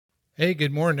Hey,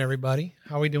 good morning, everybody.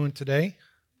 How are we doing today?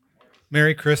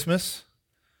 Merry Christmas.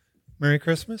 Merry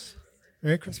Christmas.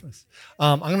 Merry Christmas.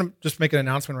 I'm going to just make an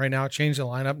announcement right now. Change the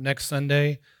lineup next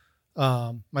Sunday.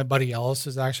 My buddy Ellis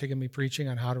is actually going to be preaching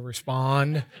on how to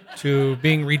respond to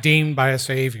being redeemed by a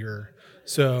Savior.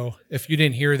 So if you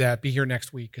didn't hear that, be here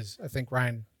next week because I think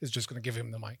Ryan is just going to give him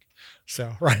the mic.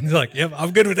 So Ryan's like, yep,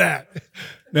 I'm good with that.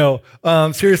 No,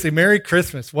 seriously, Merry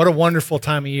Christmas. What a wonderful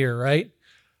time of year, right?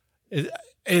 It,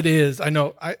 it is. I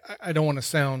know. I don't want to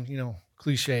sound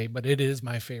cliche, but it is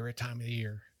my favorite time of the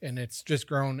year, and it's just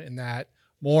grown in that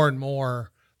more and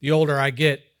more. The older I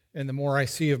get, and the more I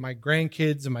see of my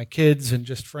grandkids and my kids and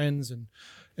just friends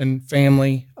and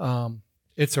family,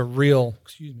 it's a real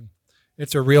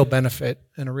it's a real benefit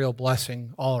and a real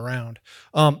blessing all around.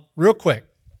 Real quick,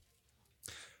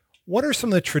 what are some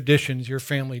of the traditions your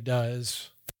family does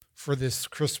for this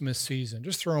Christmas season?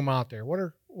 Just throw them out there. What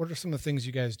are some of the things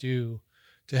you guys do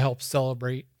to help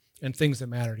celebrate and things that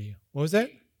matter to you? What was that?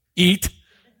 Eat.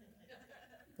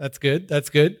 That's good. That's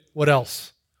good. What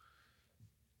else?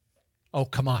 Oh,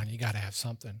 come on. You got to have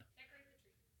something.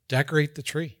 Decorate the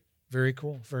tree. Very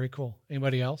cool. Very cool.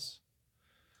 Anybody else?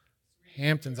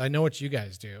 Hamptons. I know what you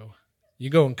guys do. You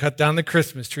go and cut down the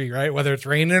Christmas tree, right? Whether it's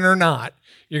raining or not,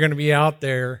 you're going to be out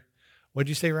there. What'd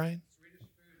you say, Ryan?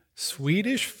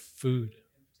 Swedish food.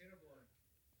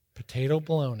 Potato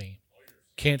bologna.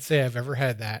 Can't say I've ever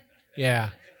had that. Yeah.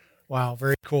 Wow,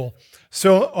 very cool.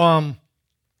 So,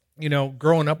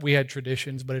 growing up we had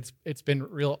traditions, but it's been a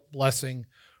real blessing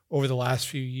over the last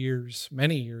few years,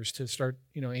 many years, to start,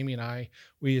 Amy and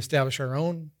we established our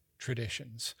own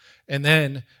traditions. And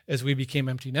then as we became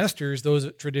empty nesters,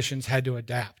 those traditions had to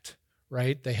adapt,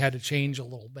 right? They had to change a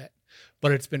little bit.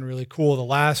 But it's been really cool. The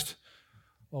last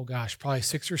probably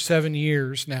 6 or 7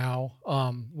 years now,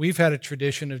 we've had a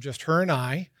tradition of just her and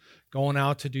I going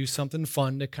out to do something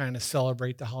fun to kind of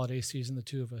celebrate the holiday season, the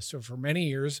two of us. So for many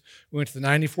years, we went to the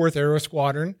 94th Aero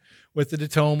Squadron with the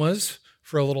Datomas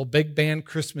for a little big band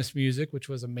Christmas music, which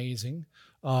was amazing.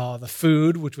 The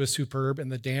food, which was superb, and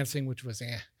the dancing, which was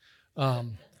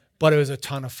but it was a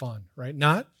ton of fun, right?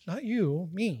 Not you,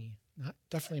 me.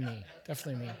 Definitely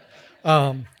me.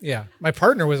 Yeah, my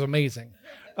partner was amazing,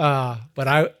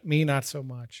 but me not so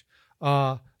much.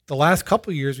 The last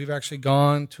couple of years, we've actually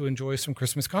gone to enjoy some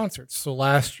Christmas concerts. So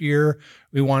last year,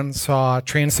 we went and saw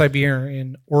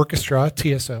Trans-Siberian Orchestra,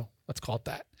 TSO. Let's call it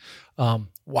that.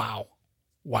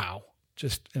 Wow,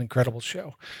 just an incredible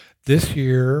show. This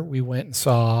year, we went and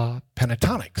saw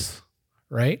Pentatonix,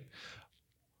 right?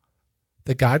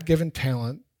 The God-given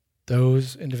talent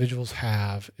those individuals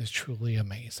have is truly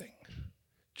amazing.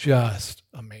 Just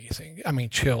amazing. I mean,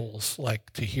 chills,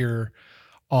 like to hear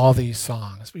all these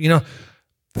songs.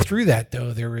 But through that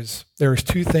though, there was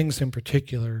two things in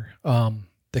particular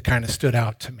that kind of stood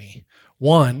out to me.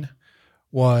 One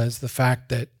was the fact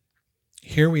that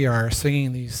here we are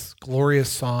singing these glorious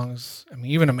songs. I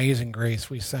mean, even Amazing Grace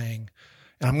we sang,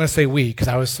 and I'm going to say we because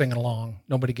I was singing along.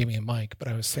 Nobody gave me a mic, but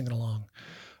I was singing along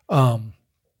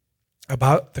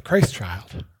about the Christ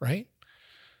child, right?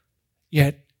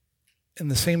 Yet in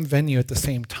the same venue at the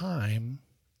same time,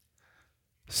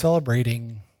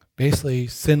 celebrating basically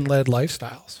sin-led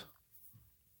lifestyles.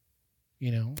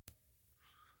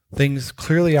 Things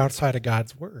clearly outside of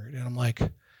God's word. And I'm like,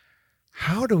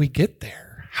 how do we get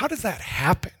there? How does that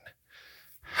happen?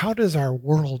 How does our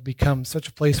world become such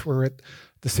a place where at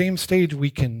the same stage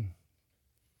we can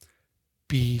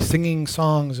be singing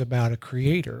songs about a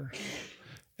creator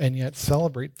and yet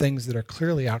celebrate things that are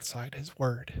clearly outside his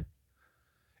word?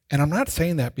 And I'm not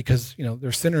saying that because,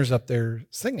 there's sinners up there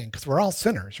singing, because we're all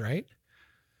sinners, right?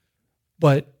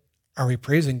 But are we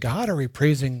praising God? Or are we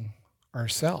praising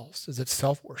ourselves? Is it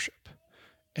self-worship?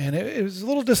 And it was a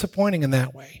little disappointing in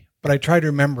that way. But I try to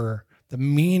remember the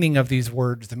meaning of these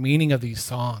words, the meaning of these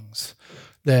songs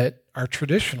that are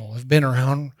traditional, have been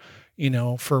around,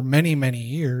 for many, many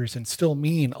years and still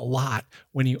mean a lot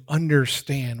when you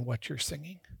understand what you're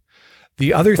singing.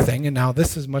 The other thing, and now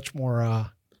this is much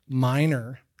more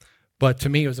minor, but to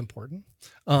me it was important.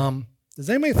 Does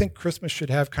anybody think Christmas should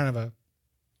have kind of a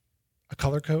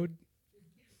color code?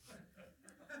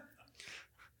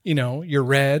 You're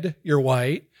red, you're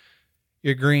white,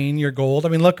 you're green, you're gold. I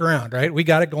mean, look around, right? We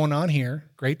got it going on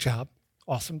here. Great job.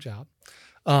 Awesome job.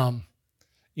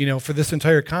 For this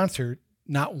entire concert,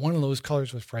 not one of those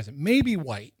colors was present. Maybe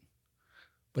white,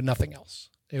 but nothing else.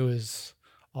 It was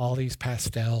all these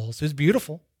pastels. It was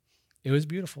beautiful.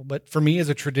 But for me as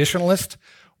a traditionalist,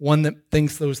 one that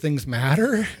thinks those things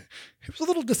matter, it was a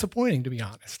little disappointing, to be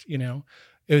honest.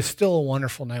 It was still a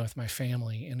wonderful night with my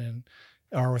family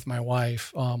or with my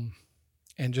wife,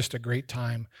 and just a great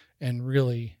time. And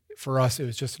really, for us, it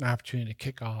was just an opportunity to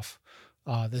kick off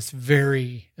this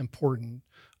very important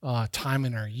time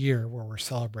in our year where we're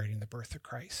celebrating the birth of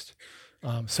Christ.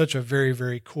 Such a very,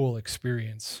 very cool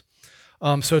experience.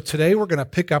 So today we're going to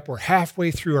pick up, we're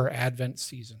halfway through our Advent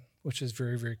season, which is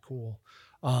very, very cool.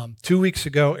 2 weeks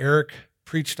ago, Eric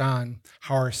preached on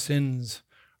how our sins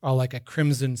are like a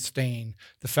crimson stain,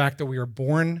 the fact that we are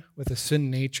born with a sin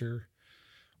nature,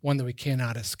 one that we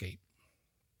cannot escape.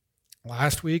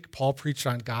 Last week, Paul preached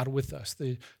on God with us,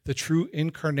 the true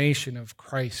incarnation of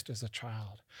Christ as a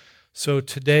child. So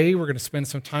today, we're going to spend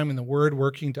some time in the Word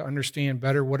working to understand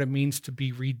better what it means to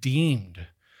be redeemed,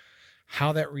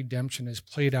 how that redemption is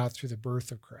played out through the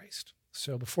birth of Christ.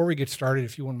 So before we get started,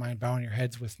 if you wouldn't mind bowing your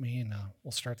heads with me, and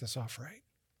we'll start this off right.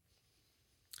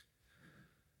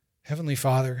 Heavenly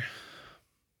Father,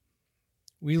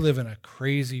 we live in a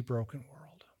crazy, broken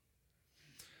world.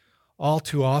 All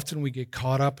too often, we get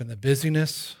caught up in the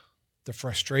busyness, the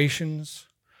frustrations,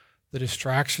 the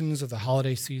distractions of the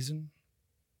holiday season,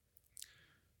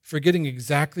 forgetting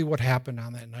exactly what happened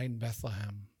on that night in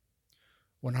Bethlehem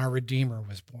when our Redeemer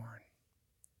was born.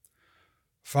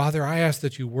 Father, I ask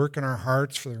that you work in our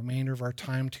hearts for the remainder of our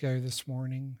time together this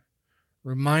morning,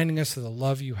 reminding us of the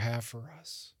love you have for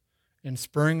us and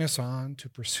spurring us on to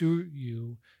pursue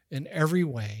you in every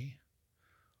way,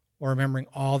 or remembering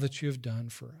all that you have done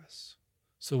for us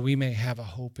so we may have a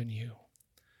hope in you.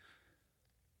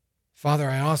 Father,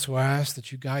 I also ask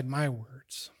that you guide my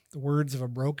words, the words of a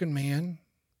broken man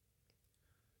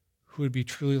who would be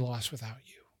truly lost without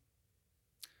you.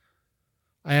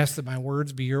 I ask that my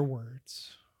words be your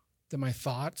words, that my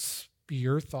thoughts be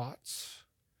your thoughts,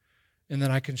 and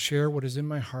that I can share what is in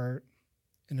my heart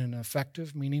in an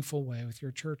effective, meaningful way with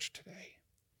your church today.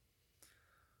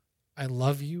 I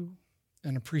love you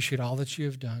and appreciate all that you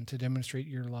have done to demonstrate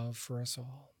your love for us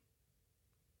all.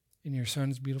 In your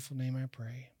Son's beautiful name I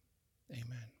pray.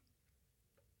 Amen.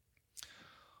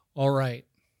 All right.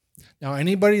 Now,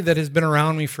 anybody that has been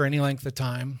around me for any length of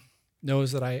time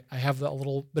knows that I have a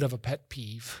little bit of a pet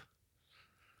peeve,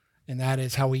 and that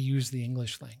is how we use the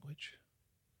English language.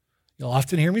 You'll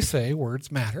often hear me say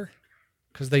words matter,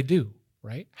 because they do,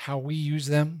 right? How we use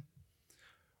them,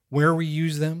 where we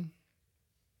use them.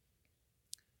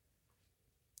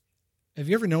 Have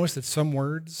you ever noticed that some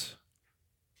words,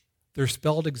 they're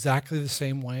spelled exactly the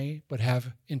same way, but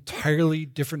have entirely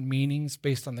different meanings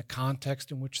based on the context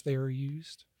in which they are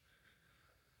used?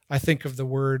 I think of the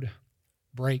word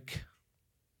break.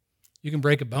 You can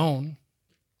break a bone,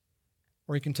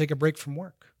 or you can take a break from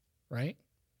work, right?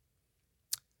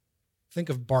 Think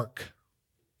of bark.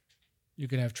 You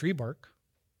can have tree bark,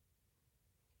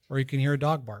 or you can hear a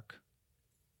dog bark.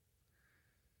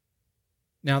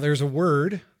 Now, there's a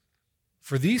word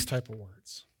for these type of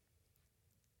words,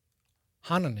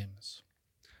 homonyms.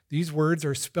 These words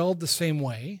are spelled the same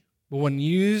way, but when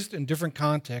used in different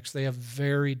contexts, they have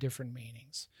very different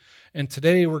meanings. And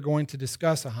today we're going to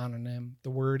discuss a homonym. The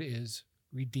word is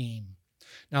redeem.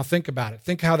 Now think about it.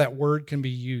 Think how that word can be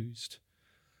used.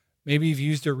 Maybe you've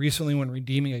used it recently when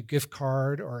redeeming a gift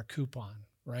card or a coupon,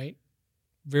 right?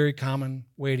 Very common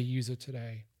way to use it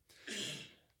today.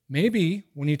 Maybe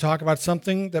when you talk about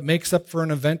something that makes up for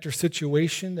an event or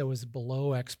situation that was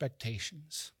below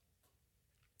expectations.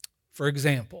 For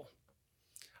example,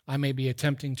 I may be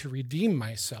attempting to redeem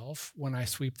myself when I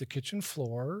sweep the kitchen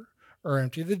floor or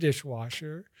empty the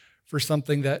dishwasher for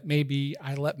something that maybe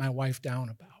I let my wife down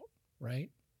about, right?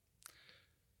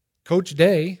 Coach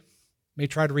Day may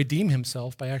try to redeem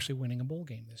himself by actually winning a bowl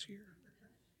game this year,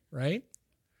 right?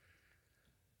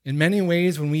 In many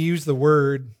ways, when we use the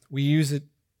word, we use it,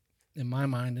 in my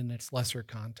mind, in its lesser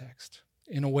context,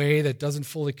 in a way that doesn't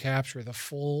fully capture the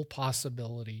full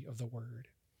possibility of the word.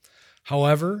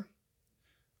 However,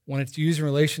 when it's used in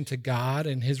relation to God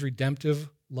and his redemptive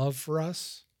love for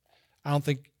us, I don't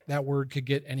think that word could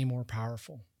get any more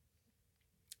powerful.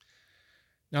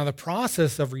 Now, the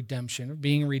process of redemption, of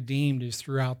being redeemed, is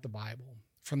throughout the Bible.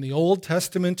 From the Old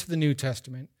Testament to the New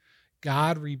Testament,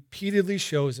 God repeatedly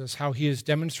shows us how he has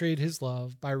demonstrated his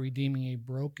love by redeeming a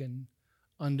broken,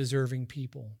 undeserving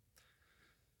people.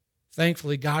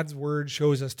 Thankfully, God's word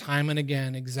shows us time and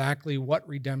again exactly what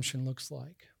redemption looks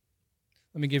like.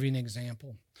 Let me give you an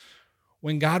example.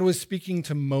 When God was speaking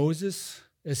to Moses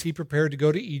as he prepared to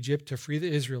go to Egypt to free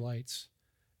the Israelites,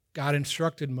 God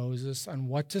instructed Moses on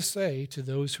what to say to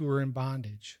those who were in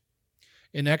bondage.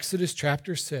 In Exodus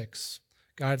chapter 6,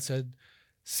 God said,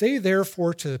 "Say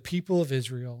therefore to the people of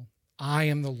Israel, I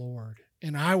am the Lord,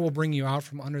 and I will bring you out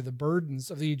from under the burdens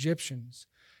of the Egyptians,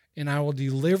 and I will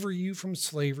deliver you from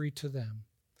slavery to them,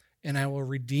 and I will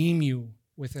redeem you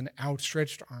with an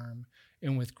outstretched arm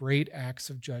and with great acts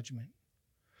of judgment.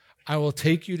 I will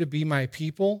take you to be my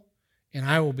people, and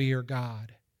I will be your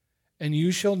God. And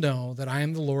you shall know that I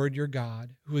am the Lord your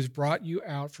God, who has brought you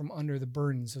out from under the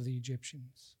burdens of the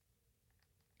Egyptians.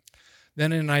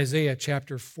 Then in Isaiah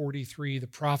chapter 43, the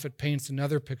prophet paints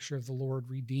another picture of the Lord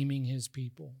redeeming his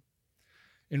people.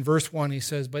 In verse 1, he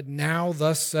says, "But now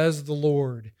thus says the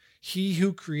Lord, he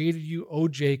who created you, O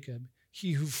Jacob,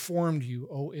 he who formed you,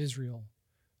 O Israel,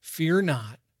 fear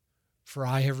not, for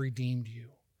I have redeemed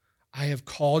you. I have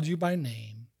called you by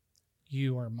name.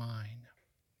 You are mine."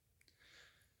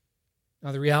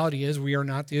 Now, the reality is we are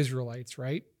not the Israelites,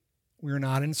 right? We are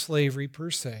not in slavery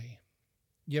per se,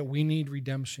 yet we need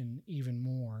redemption even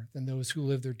more than those who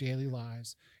live their daily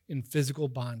lives in physical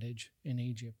bondage in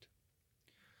Egypt.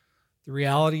 The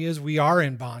reality is we are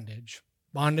in bondage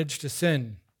to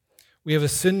sin. We have a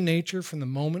sin nature from the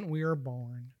moment we are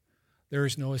born. There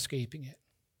is no escaping it.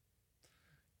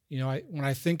 When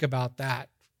I think about that,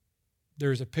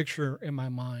 there's a picture in my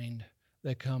mind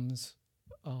that comes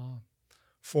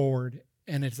forward,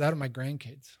 and it's that of my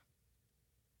grandkids.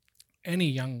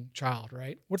 Any young child,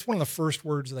 right? What's one of the first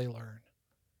words they learn?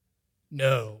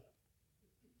 No.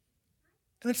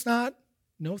 And it's not,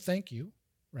 no, thank you,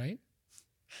 right?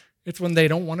 It's when they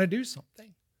don't want to do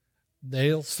something.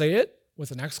 They'll say it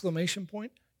with an exclamation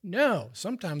point. No.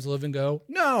 Sometimes they'll even go,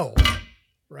 no,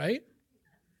 right?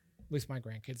 At least my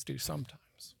grandkids do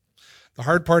sometimes. The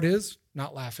hard part is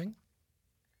not laughing,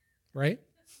 right?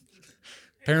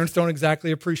 Parents don't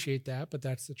exactly appreciate that, but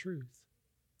that's the truth.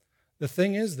 The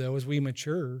thing is, though, as we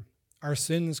mature, our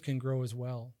sins can grow as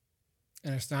well.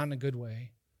 And it's not in a good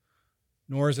way,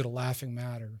 nor is it a laughing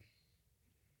matter.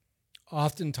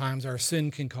 Oftentimes, our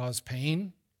sin can cause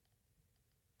pain,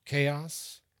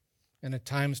 chaos, and at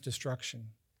times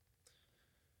destruction.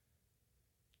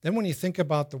 Then when you think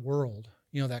about the world,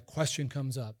 that question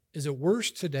comes up. Is it worse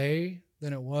today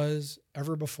than it was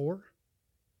ever before?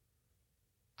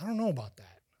 I don't know about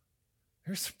that.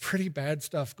 There's some pretty bad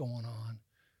stuff going on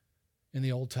in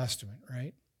the Old Testament,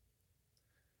 right?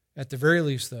 At the very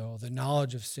least, though, the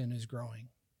knowledge of sin is growing,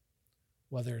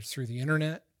 whether it's through the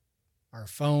internet, our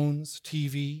phones,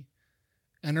 TV,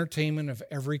 entertainment of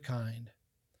every kind.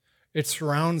 It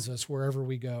surrounds us wherever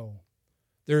we go.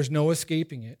 There's no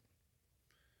escaping it.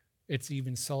 It's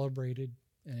even celebrated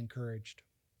and encouraged.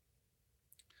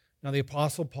 Now, the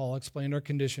Apostle Paul explained our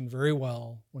condition very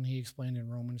well when he explained in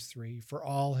Romans 3, "For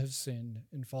all have sinned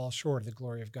and fall short of the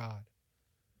glory of God."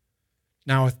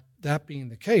 Now, with that being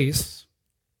the case,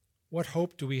 what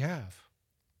hope do we have?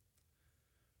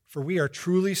 For we are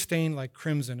truly stained like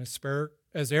crimson,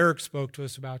 as Eric spoke to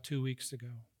us about 2 weeks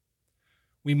ago.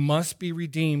 We must be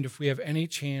redeemed if we have any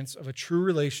chance of a true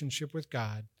relationship with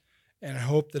God and a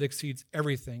hope that exceeds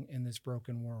everything in this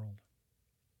broken world.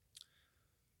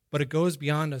 But it goes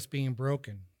beyond us being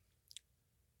broken.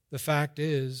 The fact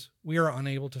is, we are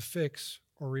unable to fix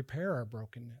or repair our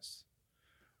brokenness.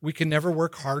 We can never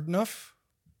work hard enough,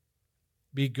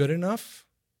 be good enough,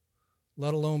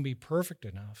 let alone be perfect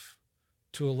enough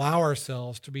to allow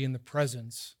ourselves to be in the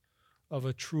presence of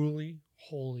a truly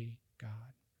holy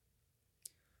God.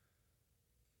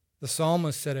 The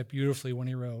psalmist said it beautifully when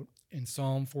he wrote in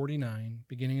Psalm 49,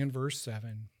 beginning in verse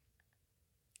 7,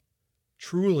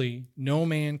 "Truly, no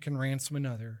man can ransom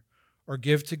another or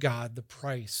give to God the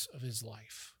price of his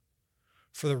life.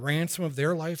 For the ransom of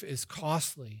their life is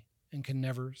costly and can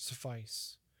never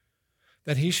suffice,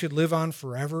 that he should live on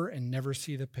forever and never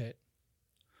see the pit.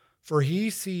 For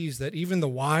he sees that even the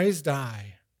wise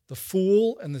die, the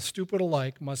fool and the stupid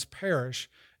alike must perish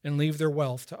and leave their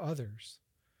wealth to others.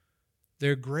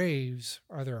 Their graves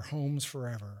are their homes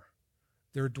forever,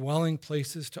 their dwelling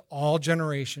places to all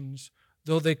generations,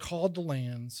 though they called the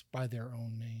lands by their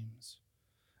own names.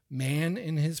 Man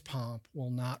in his pomp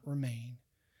will not remain.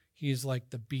 He is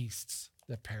like the beasts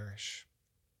that perish."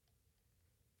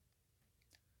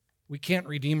 We can't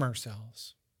redeem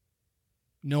ourselves.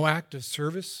 No act of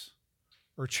service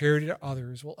or charity to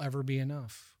others will ever be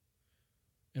enough,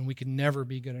 and we can never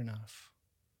be good enough.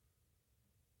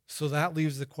 So that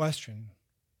leaves the question,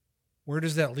 where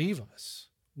does that leave us?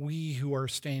 We who are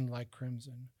stained like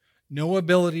crimson. No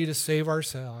ability to save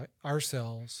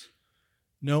ourselves,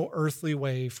 no earthly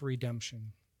way for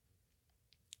redemption.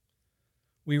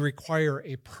 We require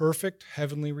a perfect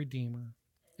heavenly Redeemer,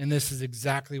 and this is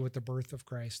exactly what the birth of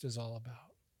Christ is all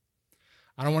about.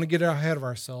 I don't want to get ahead of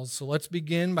ourselves, so let's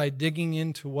begin by digging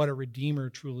into what a Redeemer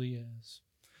truly is.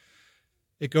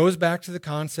 It goes back to the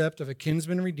concept of a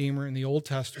kinsman redeemer in the Old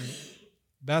Testament,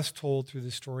 best told through the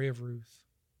story of Ruth.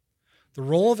 The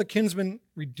role of a kinsman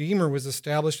redeemer was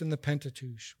established in the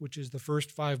Pentateuch, which is the first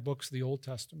 5 books of the Old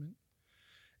Testament,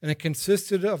 and it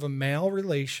consisted of a male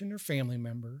relation or family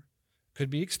member could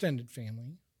be extended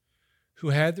family, who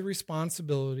had the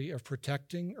responsibility of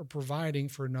protecting or providing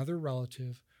for another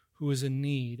relative who was in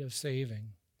need of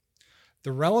saving.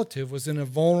 The relative was in a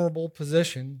vulnerable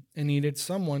position and needed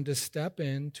someone to step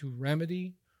in to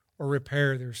remedy or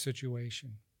repair their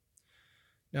situation.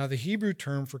 Now, the Hebrew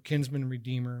term for kinsman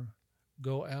redeemer,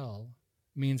 goel,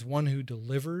 means one who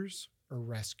delivers or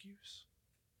rescues.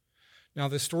 Now,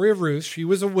 the story of Ruth, she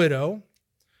was a widow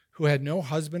who had no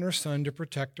husband or son to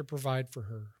protect or provide for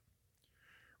her.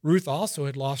 Ruth also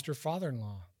had lost her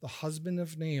father-in-law, the husband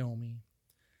of Naomi.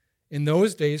 In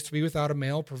those days, to be without a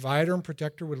male provider and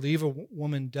protector would leave a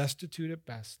woman destitute at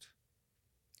best.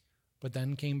 But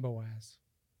then came Boaz.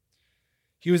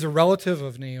 He was a relative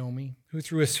of Naomi who,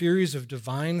 through a series of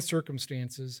divine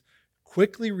circumstances,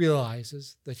 quickly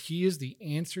realizes that he is the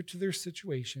answer to their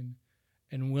situation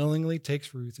and willingly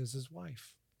takes Ruth as his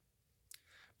wife.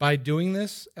 By doing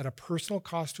this at a personal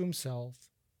cost to himself,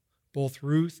 both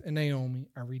Ruth and Naomi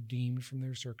are redeemed from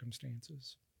their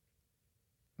circumstances.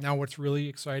 Now, what's really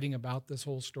exciting about this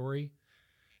whole story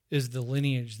is the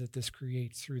lineage that this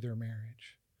creates through their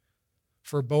marriage.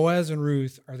 For Boaz and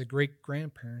Ruth are the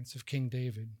great-grandparents of King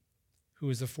David, who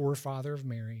is the forefather of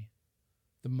Mary,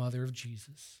 the mother of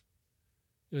Jesus.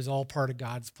 It was all part of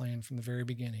God's plan from the very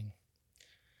beginning.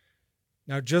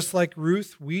 Now, just like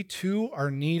Ruth, we too are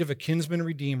in need of a kinsman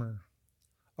redeemer,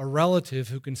 a relative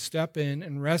who can step in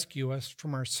and rescue us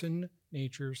from our sin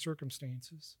nature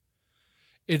circumstances.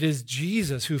 It is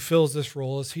Jesus who fills this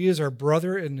role, as he is our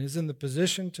brother and is in the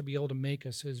position to be able to make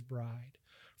us his bride.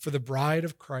 For the bride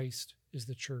of Christ is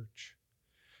the church.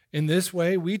 In this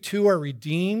way, we too are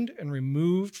redeemed and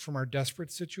removed from our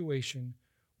desperate situation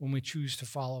when we choose to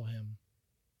follow him.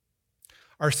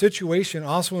 Our situation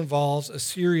also involves a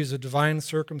series of divine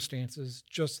circumstances,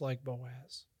 just like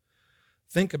Boaz.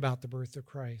 Think about the birth of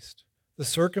Christ. The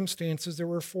circumstances that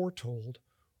were foretold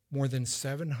more than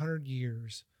 700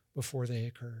 years before they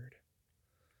occurred.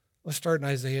 Let's start in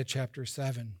Isaiah chapter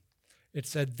 7. It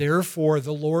said, "Therefore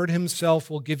the Lord himself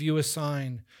will give you a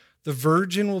sign. The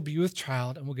virgin will be with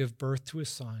child and will give birth to a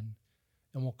son,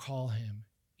 and will call him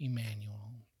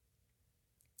Emmanuel."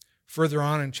 Further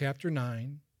on in chapter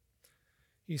 9,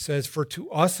 he says, "For to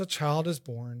us a child is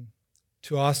born,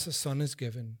 to us a son is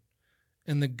given,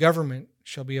 and the government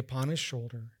shall be upon his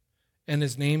shoulder, and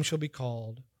his name shall be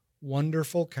called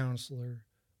Wonderful Counselor,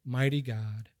 Mighty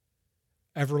God,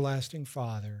 Everlasting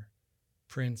Father,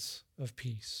 Prince of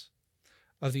Peace.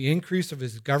 Of the increase of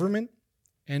his government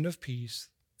and of peace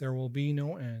there will be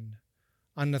no end,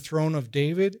 on the throne of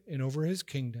David and over his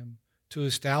kingdom, to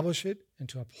establish it and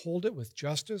to uphold it with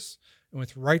justice and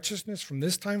with righteousness from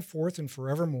this time forth and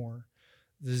forevermore.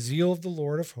 The zeal of the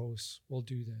Lord of hosts will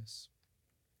do this."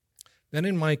 Then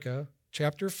in Micah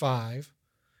chapter 5,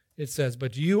 it says,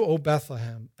 "But you, O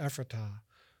Bethlehem, Ephratah,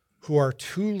 who are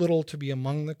too little to be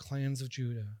among the clans of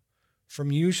Judah,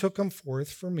 from you shall come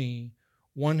forth for me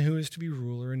one who is to be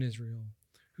ruler in Israel,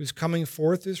 whose coming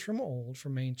forth is from old,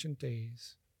 from ancient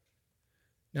days."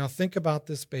 Now think about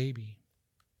this baby.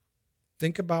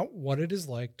 Think about what it is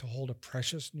like to hold a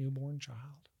precious newborn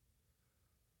child.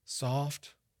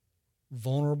 Soft,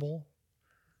 vulnerable,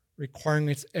 requiring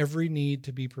its every need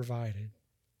to be provided.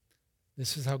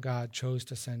 This is how God chose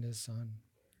to send his son.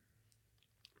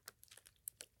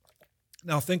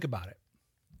 Now think about it.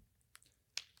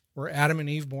 Were Adam and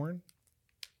Eve born?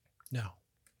 No.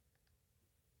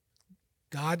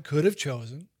 God could have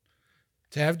chosen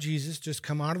to have Jesus just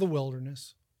come out of the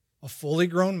wilderness, a fully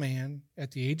grown man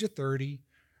at the age of 30,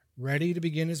 ready to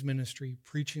begin his ministry,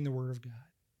 preaching the word of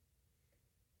God.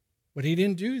 But he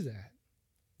didn't do that.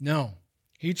 No.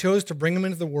 He chose to bring him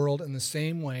into the world in the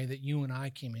same way that you and I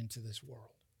came into this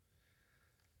world.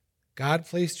 God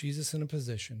placed Jesus in a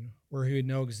position where he would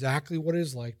know exactly what it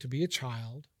is like to be a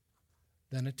child,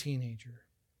 then a teenager.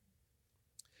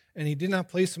 And he did not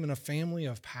place him in a family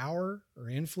of power or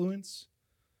influence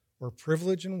or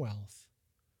privilege and wealth,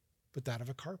 but that of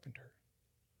a carpenter.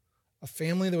 A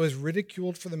family that was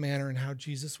ridiculed for the manner in how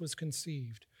Jesus was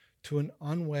conceived, to an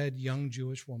unwed young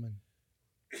Jewish woman.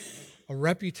 A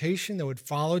reputation that would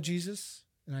follow Jesus,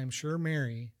 and I'm sure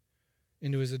Mary,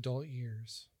 into his adult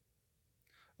years.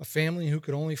 A family who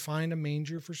could only find a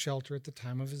manger for shelter at the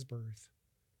time of his birth.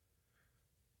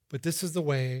 But this is the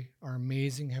way our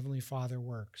amazing Heavenly Father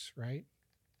works, right?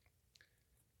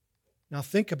 Now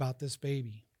think about this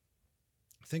baby.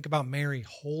 Think about Mary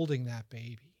holding that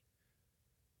baby,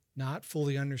 not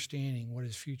fully understanding what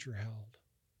his future held,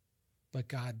 but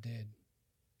God did.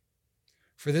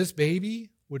 For this baby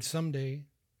would someday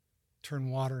turn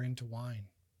water into wine.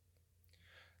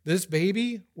 This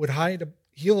baby would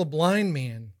heal a blind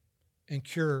man and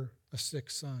cure a sick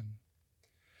son.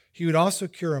 He would also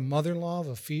cure a mother-in-law of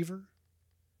a fever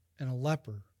and a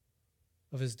leper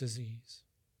of his disease.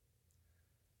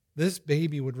 This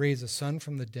baby would raise a son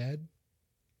from the dead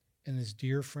and his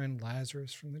dear friend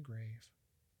Lazarus from the grave.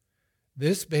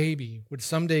 This baby would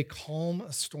someday calm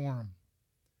a storm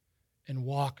and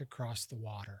walk across the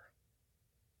water.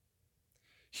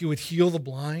 He would heal the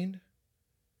blind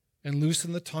and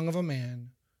loosen the tongue of a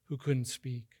man who couldn't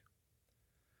speak.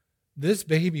 This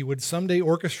baby would someday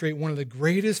orchestrate one of the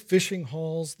greatest fishing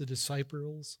hauls the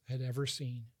disciples had ever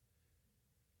seen,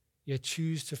 yet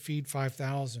choose to feed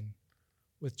 5,000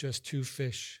 with just 2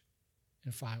 fish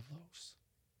and 5 loaves.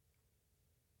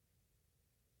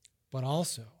 But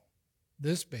also,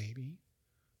 this baby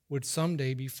would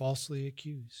someday be falsely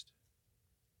accused.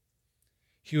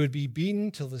 He would be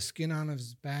beaten till the skin on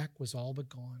his back was all but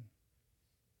gone,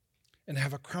 and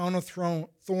have a crown of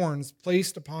thorns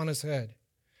placed upon his head.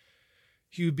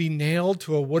 He would be nailed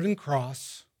to a wooden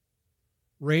cross,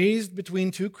 raised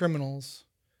between 2 criminals,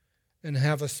 and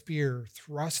have a spear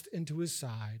thrust into his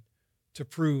side to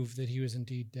prove that he was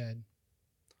indeed dead,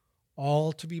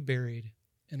 all to be buried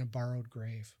in a borrowed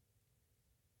grave.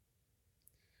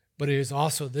 But it is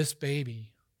also this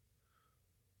baby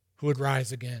who would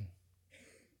rise again,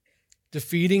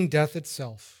 defeating death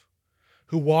itself,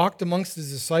 who walked amongst his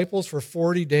disciples for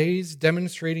 40 days,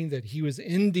 demonstrating that he was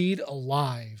indeed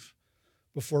alive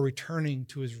before returning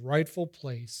to his rightful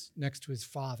place next to his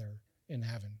Father in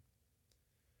heaven.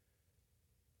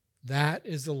 That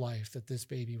is the life that this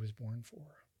baby was born for.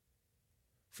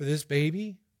 For this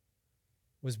baby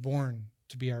was born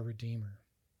to be our Redeemer.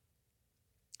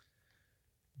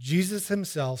 Jesus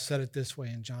himself said it this way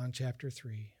in John chapter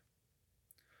 3.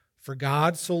 For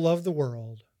God so loved the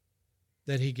world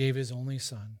that he gave his only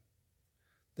Son,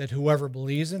 that whoever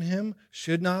believes in him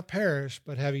should not perish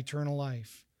but have eternal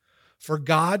life. For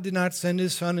God did not send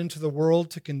his Son into the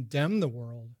world to condemn the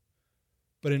world,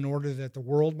 but in order that the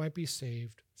world might be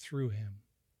saved through him.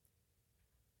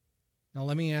 Now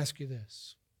let me ask you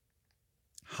this.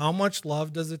 How much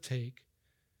love does it take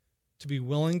to be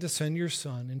willing to send your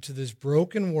Son into this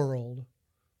broken world,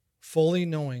 fully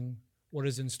knowing what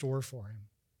is in store for him?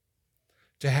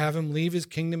 To have him leave his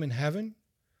kingdom in heaven,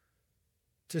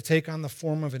 to take on the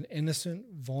form of an innocent,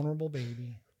 vulnerable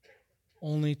baby,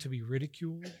 only to be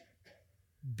ridiculed,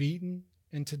 beaten,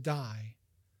 and to die,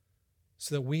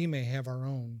 so that we may have our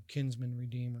own kinsman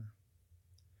redeemer.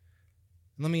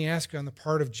 And let me ask you, on the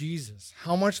part of Jesus,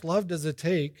 how much love does it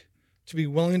take to be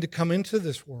willing to come into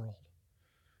this world,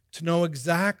 to know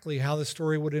exactly how the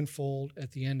story would unfold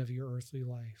at the end of your earthly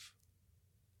life?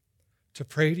 To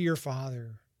pray to your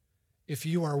Father, if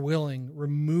you are willing,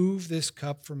 remove this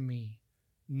cup from me.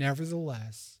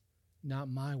 Nevertheless, not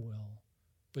my will,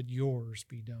 but yours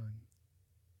be done.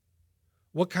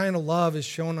 What kind of love is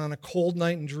shown on a cold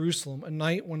night in Jerusalem, a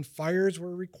night when fires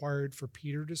were required for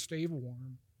Peter to stay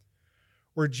warm,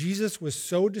 where Jesus was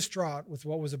so distraught with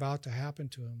what was about to happen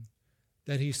to him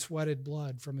that he sweated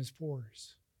blood from his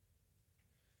pores?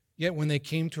 Yet when they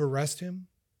came to arrest him,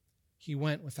 he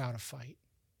went without a fight.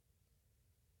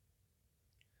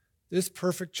 This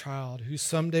perfect child, who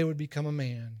someday would become a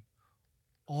man,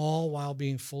 all while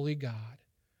being fully God,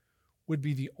 would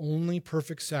be the only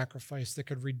perfect sacrifice that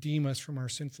could redeem us from our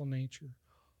sinful nature,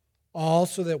 all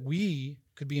so that we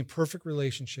could be in perfect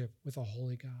relationship with a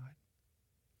holy God.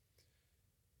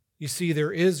 You see,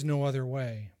 there is no other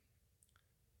way.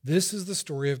 This is the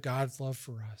story of God's love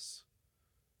for us,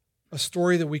 a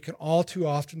story that we can all too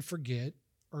often forget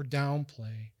or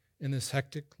downplay in this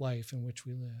hectic life in which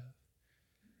we live,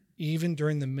 even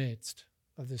during the midst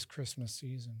of this Christmas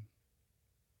season.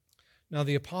 Now,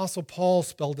 the Apostle Paul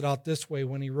spelled it out this way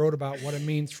when he wrote about what it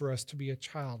means for us to be a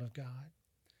child of God.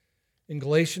 In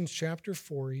Galatians chapter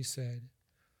 4, he said,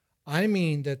 I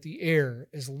mean that the heir,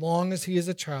 as long as he is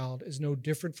a child, is no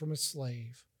different from a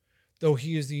slave, though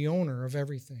he is the owner of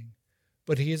everything.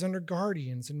 But he is under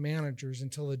guardians and managers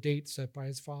until the date set by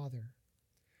his father.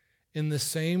 In the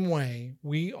same way,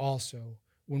 we also,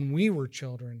 when we were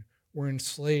children, were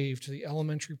enslaved to the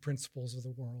elementary principles of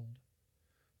the world.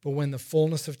 But when the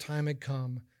fullness of time had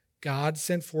come, God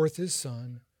sent forth his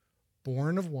Son,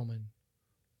 born of woman,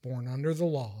 born under the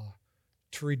law,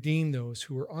 to redeem those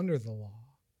who were under the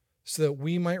law, so that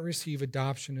we might receive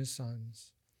adoption as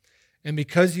sons. And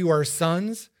because you are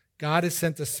sons, God has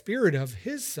sent the Spirit of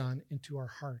his Son into our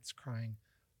hearts, crying,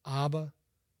 Abba,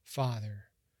 Father.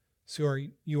 So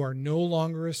you are no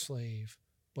longer a slave,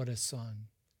 but a son.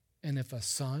 And if a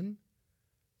son,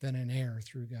 then an heir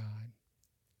through God.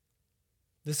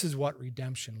 This is what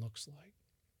redemption looks like.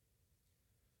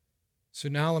 So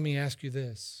now let me ask you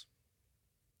this.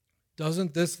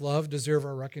 Doesn't this love deserve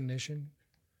our recognition?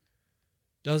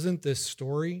 Doesn't this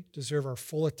story deserve our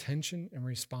full attention and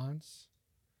response?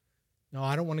 No,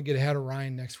 I don't want to get ahead of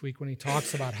Ryan next week when he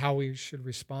talks about how we should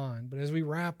respond. But as we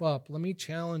wrap up, let me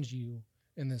challenge you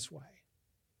in this way.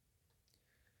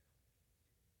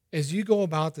 As you go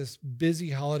about this busy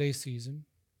holiday season,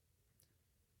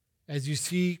 as you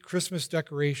see Christmas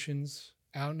decorations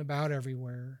out and about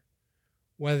everywhere,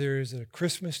 whether it's a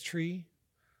Christmas tree,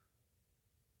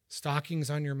 stockings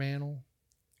on your mantle,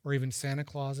 or even Santa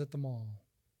Claus at the mall,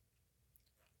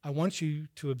 I want you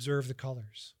to observe the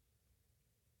colors.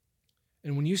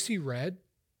 And when you see red,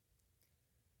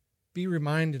 be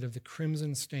reminded of the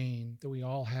crimson stain that we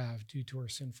all have due to our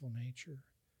sinful nature,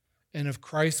 and of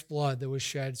Christ's blood that was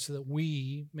shed so that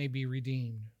we may be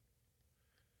redeemed.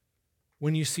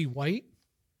 When you see white,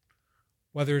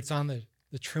 whether it's on the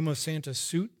trim of Santa's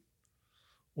suit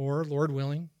or, Lord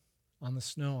willing, on the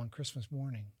snow on Christmas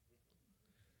morning,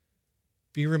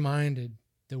 be reminded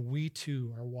that we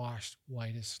too are washed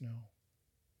white as snow.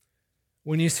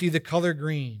 When you see the color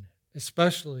green,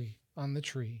 especially on the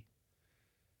tree,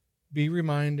 be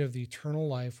reminded of the eternal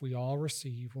life we all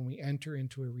receive when we enter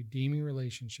into a redeeming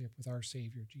relationship with our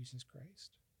Savior, Jesus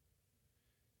Christ.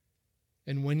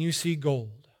 And when you see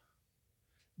gold,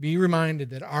 be reminded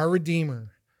that our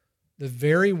Redeemer, the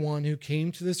very one who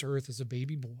came to this earth as a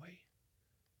baby boy,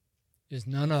 is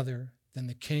none other than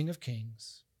the King of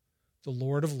Kings, the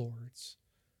Lord of Lords,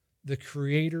 the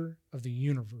Creator of the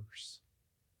universe,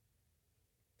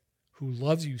 who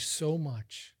loves you so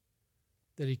much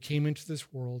that he came into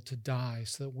this world to die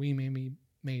so that we may be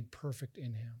made perfect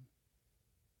in him.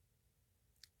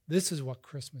 This is what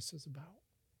Christmas is about.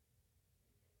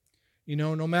 You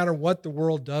know, no matter what the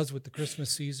world does with the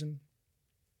Christmas season,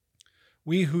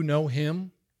 we who know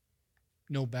him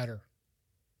know better.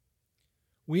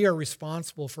 We are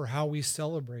responsible for how we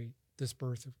celebrate this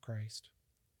birth of Christ.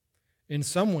 In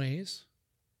some ways,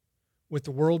 with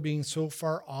the world being so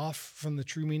far off from the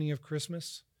true meaning of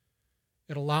Christmas,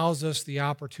 it allows us the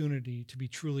opportunity to be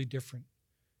truly different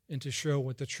and to show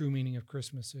what the true meaning of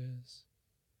Christmas is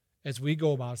as we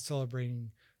go about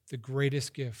celebrating the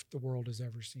greatest gift the world has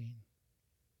ever seen.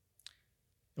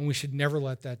 And we should never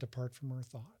let that depart from our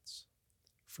thoughts,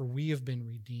 for we have been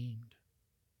redeemed,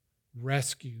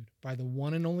 rescued by the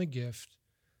one and only gift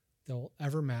that will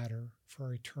ever matter for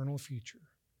our eternal future,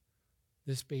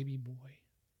 this baby boy,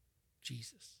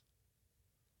 Jesus.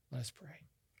 Let us pray.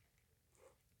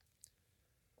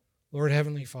 Lord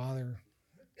Heavenly Father,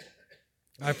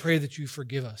 I pray that you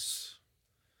forgive us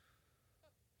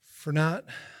for not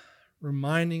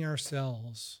reminding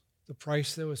ourselves the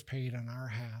price that was paid on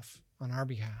our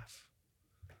behalf.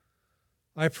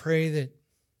 I pray that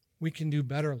we can do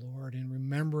better, Lord, in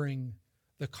remembering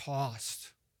the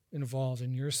cost involved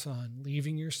in your Son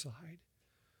leaving your side,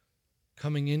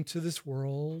 coming into this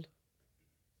world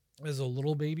as a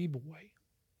little baby boy,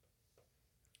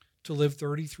 to live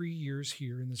 33 years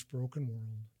here in this broken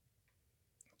world,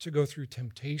 to go through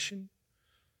temptation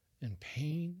and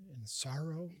pain and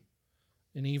sorrow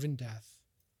and even death.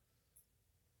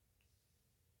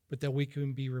 But that we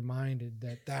can be reminded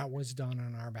that that was done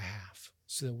on our behalf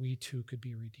so that we too could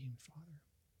be redeemed, Father.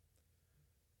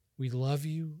 We love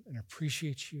you and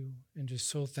appreciate you and just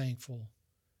so thankful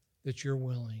that you're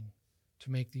willing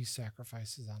to make these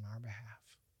sacrifices on our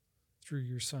behalf. Through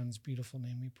your Son's beautiful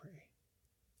name we pray.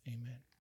 Amen.